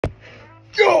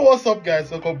Yo, what's up guys?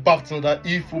 Welcome back to the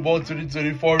eFootball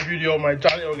 2024 video on my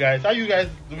channel, guys. How you guys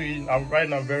doing? I'm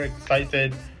very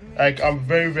excited. Like, I'm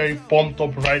very pumped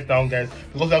up right now, guys,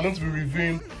 because I'm going to be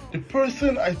reviewing the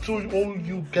person I told all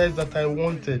you guys that I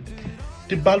wanted,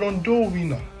 the Ballon d'Or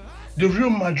winner, the Real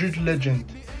Madrid legend,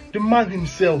 the man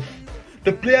himself,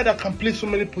 the player that can play so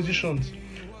many positions.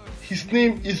 His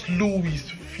name is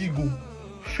Luis Figo.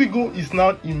 Figo is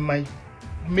now in my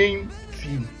main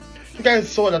team. You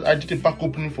guys saw that I did a pack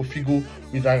opening for Figo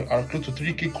with close to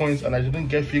 3k coins and I didn't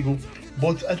get Figo,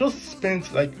 but I just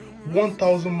spent like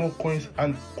 1,000 more coins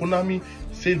and Konami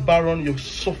said, Baron, you've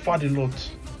suffered a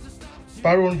lot.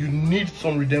 Baron, you need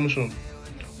some redemption.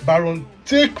 Baron,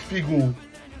 take Figo.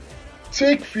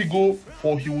 Take Figo,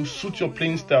 for he will suit your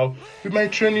playing style. With my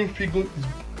training, Figo is,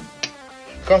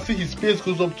 you can see his pace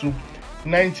goes up to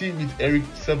 90 with Eric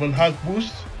 7 hack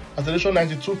boost, acceleration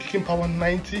 92, kicking power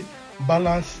 90,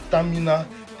 balance, stamina,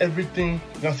 everything.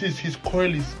 You can see his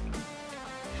coil is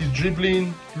his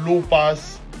dribbling, low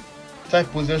pass,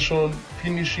 tight possession,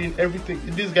 finishing, everything.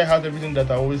 This guy has everything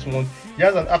that I always want. He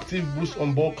has an active boost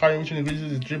on ball carrying, which increases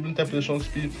his dribbling, tight possession,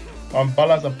 speed, and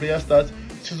balance and player stats.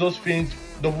 Scissors feint,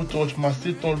 double touch,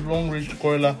 maceton, long range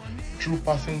coiler, true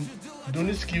passing. The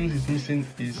only skills he's missing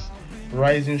is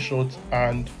rising shots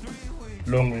and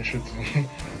long range shooting.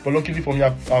 But luckily for me,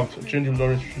 I've trained him long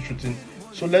range shooting.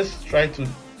 So let's try to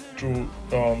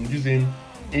use him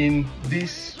in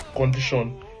this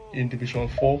condition in Division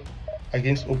 4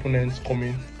 against opponents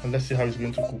coming, and let's see how he's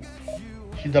going to go.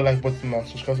 Hit the like button and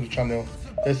subscribe to the channel.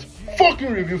 Let's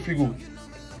fucking review Figo.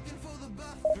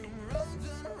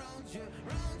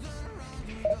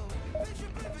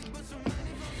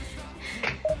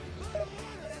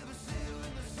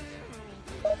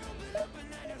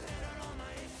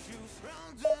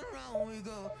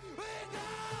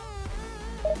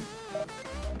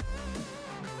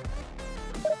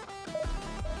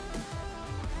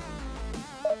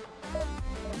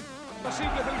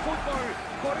 Posibles del fútbol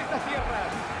por estas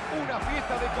tierras. Una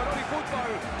fiesta de color y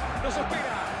fútbol nos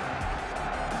espera.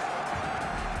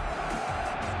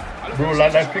 Bro,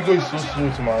 like Figo is so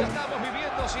smooth, man. Estamos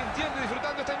viviendo, sintiendo y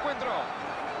disfrutando este encuentro.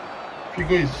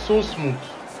 Figo is so smooth.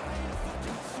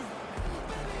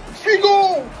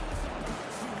 Figo!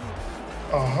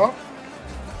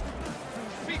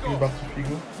 Go back to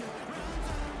Figo.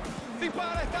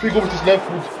 Figo with his left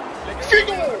foot.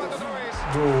 Figo!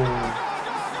 Bro.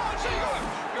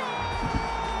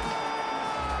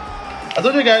 I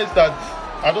told you guys that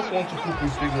I just want to cook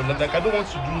with Figo. Like, I don't want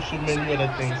to do so many other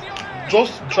things.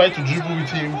 Just try to dribble with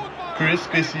him, create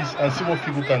spaces, and see what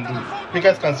Figo can do. You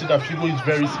guys can see that Figo is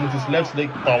very smooth. His left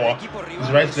leg power, his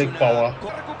right leg power.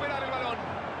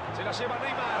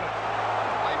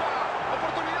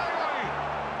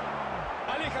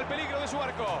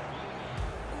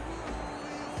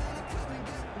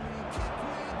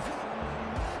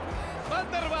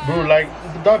 Bro, like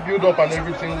that build up and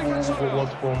everything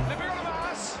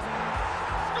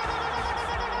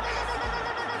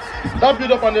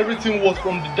was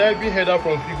from the diving header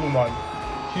from Figo, man.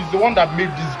 He's the one that made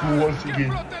this goal once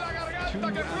again.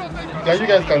 Now you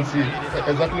guys can see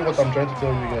exactly what I'm trying to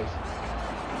tell you guys.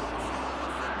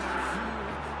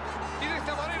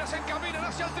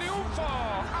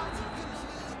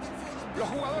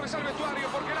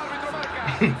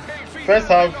 First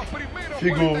half,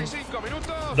 Figo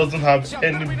doesn't have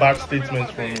any bad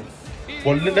statements from me.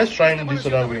 But let's try this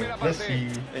other way. Let's see.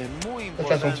 Let's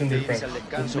try something different.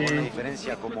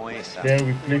 Then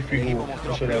we play Figo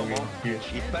this other way here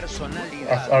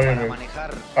as RMF,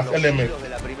 as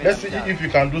LMF. Let's see if you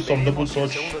can do some double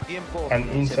touch and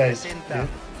inside. Okay?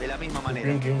 We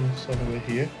bring him somewhere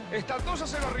here.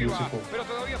 Beautiful.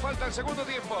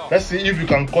 Let's see if you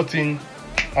can cut in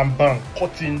and bang,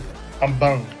 cut in and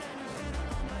bang.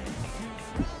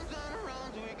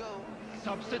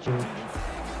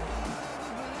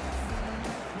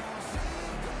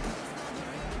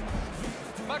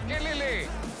 Makelele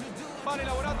van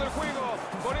elaborando el juego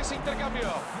con ese intercambio.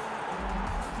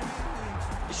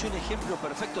 Es un ejemplo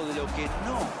perfecto de lo que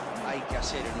no hay que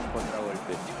hacer en un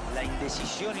contragolpe. La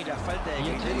indecisión y la falta de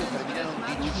criterio terminaron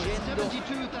diluyendo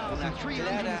una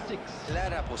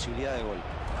clara posibilidad de gol.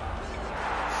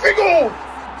 Figo!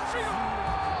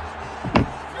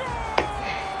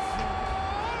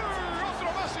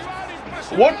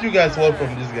 What do you guys want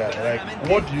from this guy? Like,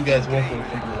 what do you guys want from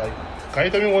Figo? Like, can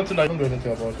you tell me one thing? I don't know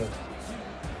anything about that.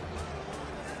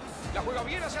 La juega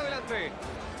bien hacia adelante.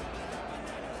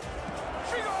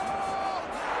 Figo!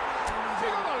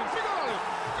 Figo gol, Figo gol.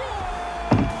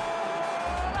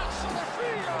 Golazo de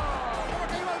Figo. ¿Cómo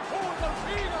que iba el fútbol,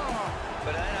 Figo?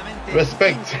 Verdaderamente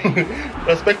Respect.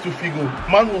 Respect to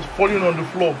Figo. Man was falling on the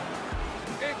floor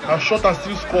and shot and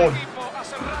still scored.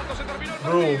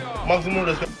 Bro, maximum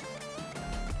respect.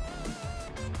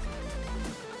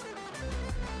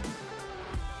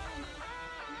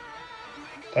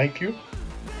 Thank you,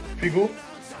 Figo.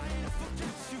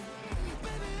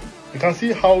 You can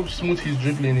see how smooth his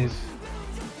dribbling is.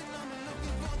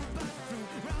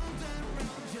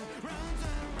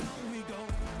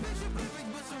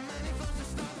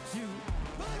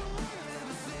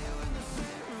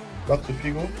 Back to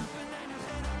Figo.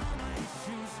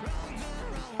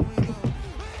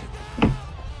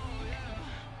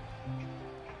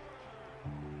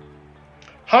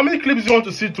 How many clips do you want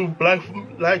to see to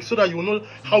like so that you know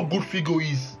how good Figo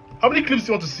is? How many clips do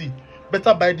you want to see?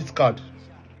 Better buy this card.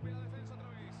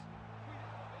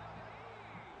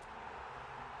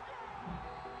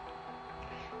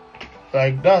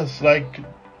 Like that's like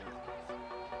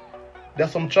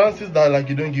there's some chances that like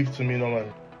you don't give to me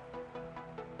normally.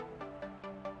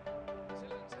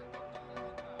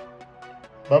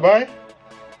 Bye bye.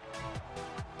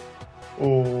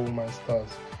 Oh my stars.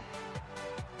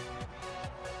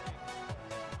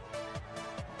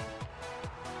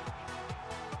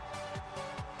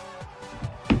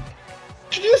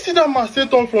 Did you see that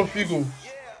Maceton from Figo?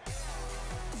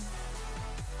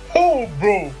 Oh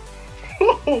bro.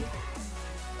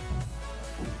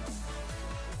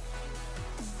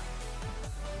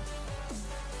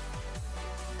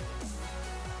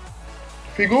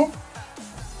 Figo?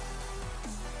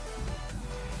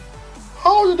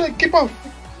 How did they keep up?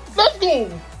 Let's go!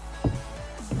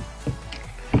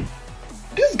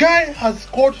 This guy has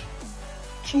scored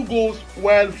 2 goals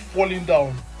while falling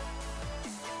down.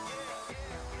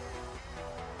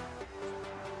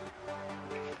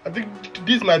 I think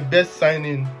this is my best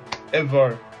signing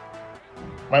ever.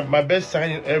 My best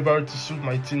signing ever to suit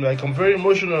my team. Like, I'm very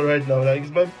emotional right now. Like,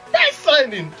 it's my best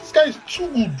signing. This guy is too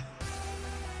good.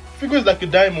 Figo is like a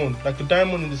diamond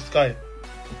in the sky.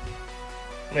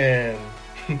 Man.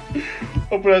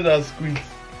 Opponents are squeezed.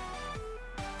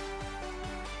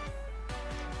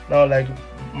 Now, like,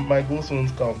 my goals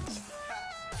won't count.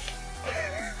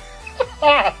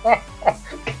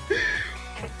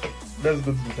 Let's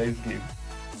go to the next game.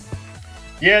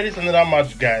 Yeah, this is another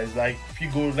match, guys. Like,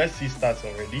 Figo, let's see stats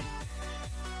already.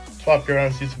 2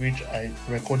 appearances which I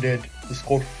recorded. He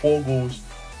scored 4 goals.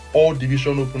 All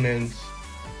division opponents.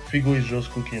 Figo is just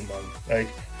cooking, man. Like,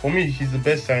 for me, he's the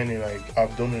best signing like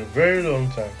I've done in a very long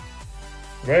time.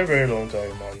 Very, very long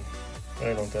time, man.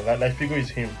 Very long time. Like Figo is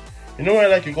him. You know why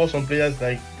like you call some players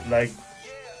like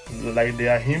they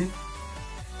are him?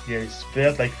 Yes,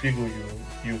 players like Figo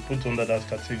you put under that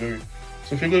category.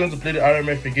 So Figo is going to play the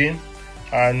RMF again,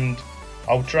 and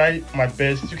I'll try my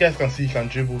best. You guys can see he can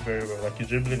dribble very well. Like his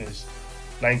dribbling is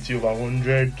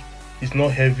 90/100. He's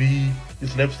not heavy.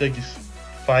 His left leg is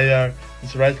fire.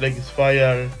 His right leg is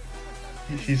fire.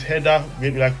 His header,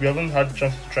 like we haven't had a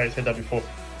chance to try his header before.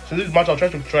 So this match I'll try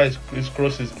to try his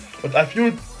crosses. But I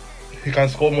feel he can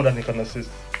score more than he can assist.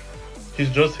 He's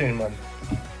just him, man.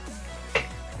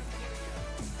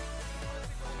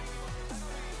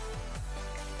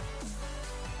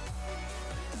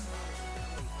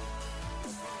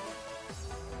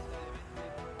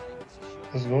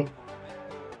 Let's go.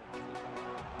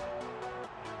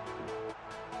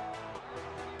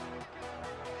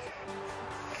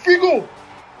 Figo!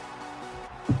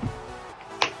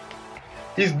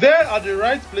 He's there at the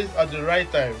right place at the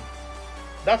right time.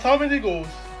 That's how many goals?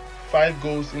 5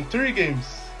 goals in 3 games.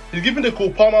 He's giving the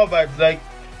Cole Palmer vibes,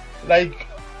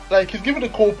 like he's giving the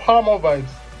Cole Palmer vibes.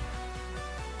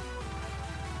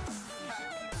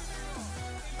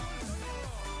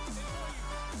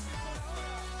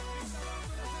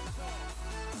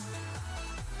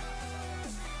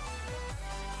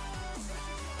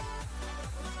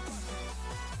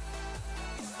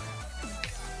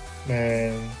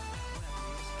 Man.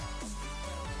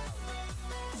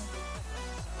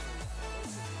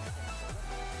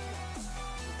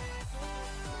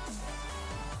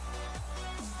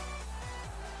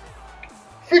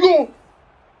 Figo!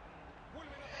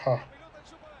 Ha.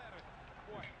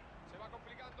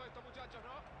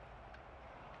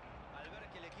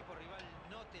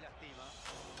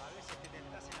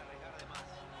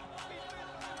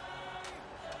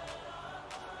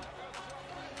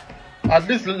 At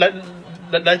least,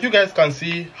 like you guys can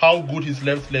see how good his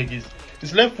left leg is.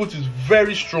 His left foot is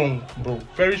very strong, bro.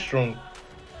 Very strong.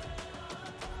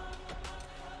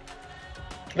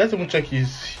 Let's even check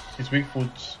his weak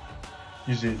foot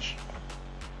usage.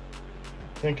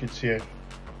 I think it's here.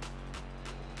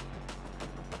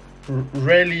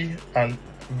 Rarely and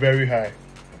very high.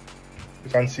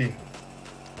 You can see.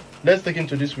 Let's take him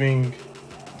to this wing.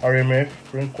 RMF,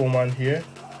 bring Coleman here.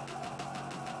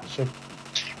 So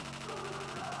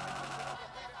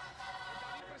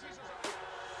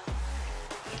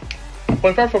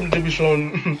 0.5 from the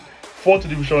Division 4 to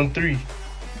Division 3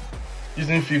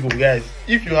 using Figo. Guys,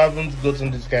 if you haven't gotten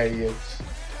this guy yet,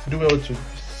 do well to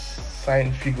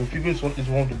sign Figo. Figo is one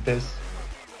of the best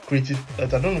creative, I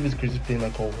don't know if it's creative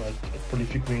playmaker or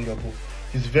prolific winger, but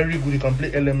he's very good. He can play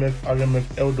LMF, RMF,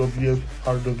 LWF,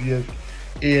 RWF,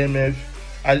 AMF.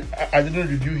 I didn't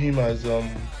review him as a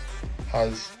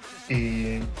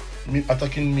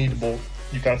attacking mid, but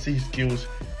you can see his skills.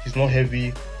 He's not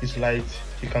heavy, he's light,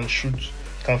 he can shoot,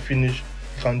 he can finish,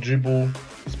 he can dribble,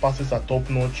 his passes are top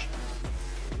notch.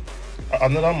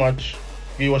 Another match,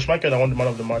 it was Schmeichel that won the man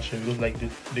of the match here because like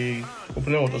the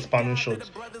opponent was spamming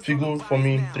shots. Figo, for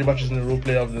me, 3 matches in a row,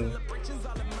 player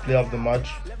of the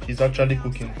match. He's actually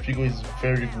cooking. Figo is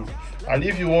very good. And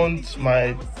if you want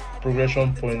my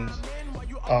progression points,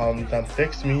 you can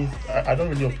text me. I don't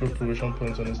really upload progression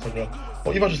points on Instagram.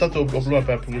 Or if I should start to upload my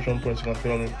progression points, you can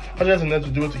tell me. How do you guys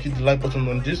to do it to hit the like button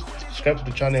on this, subscribe to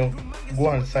the channel, go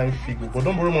and sign Figo. But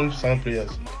don't borrow money to sign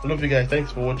players. I love you guys.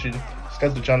 Thanks for watching.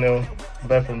 Subscribe to the channel.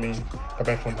 Bye from me.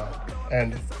 Bye for now.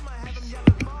 And peace.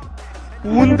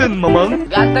 Punten, mamang.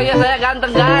 Ganteng ya saya,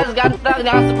 ganteng guys, ganteng,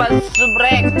 jangan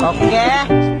subrek. Okay.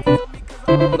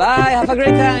 Bye, have a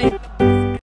great time.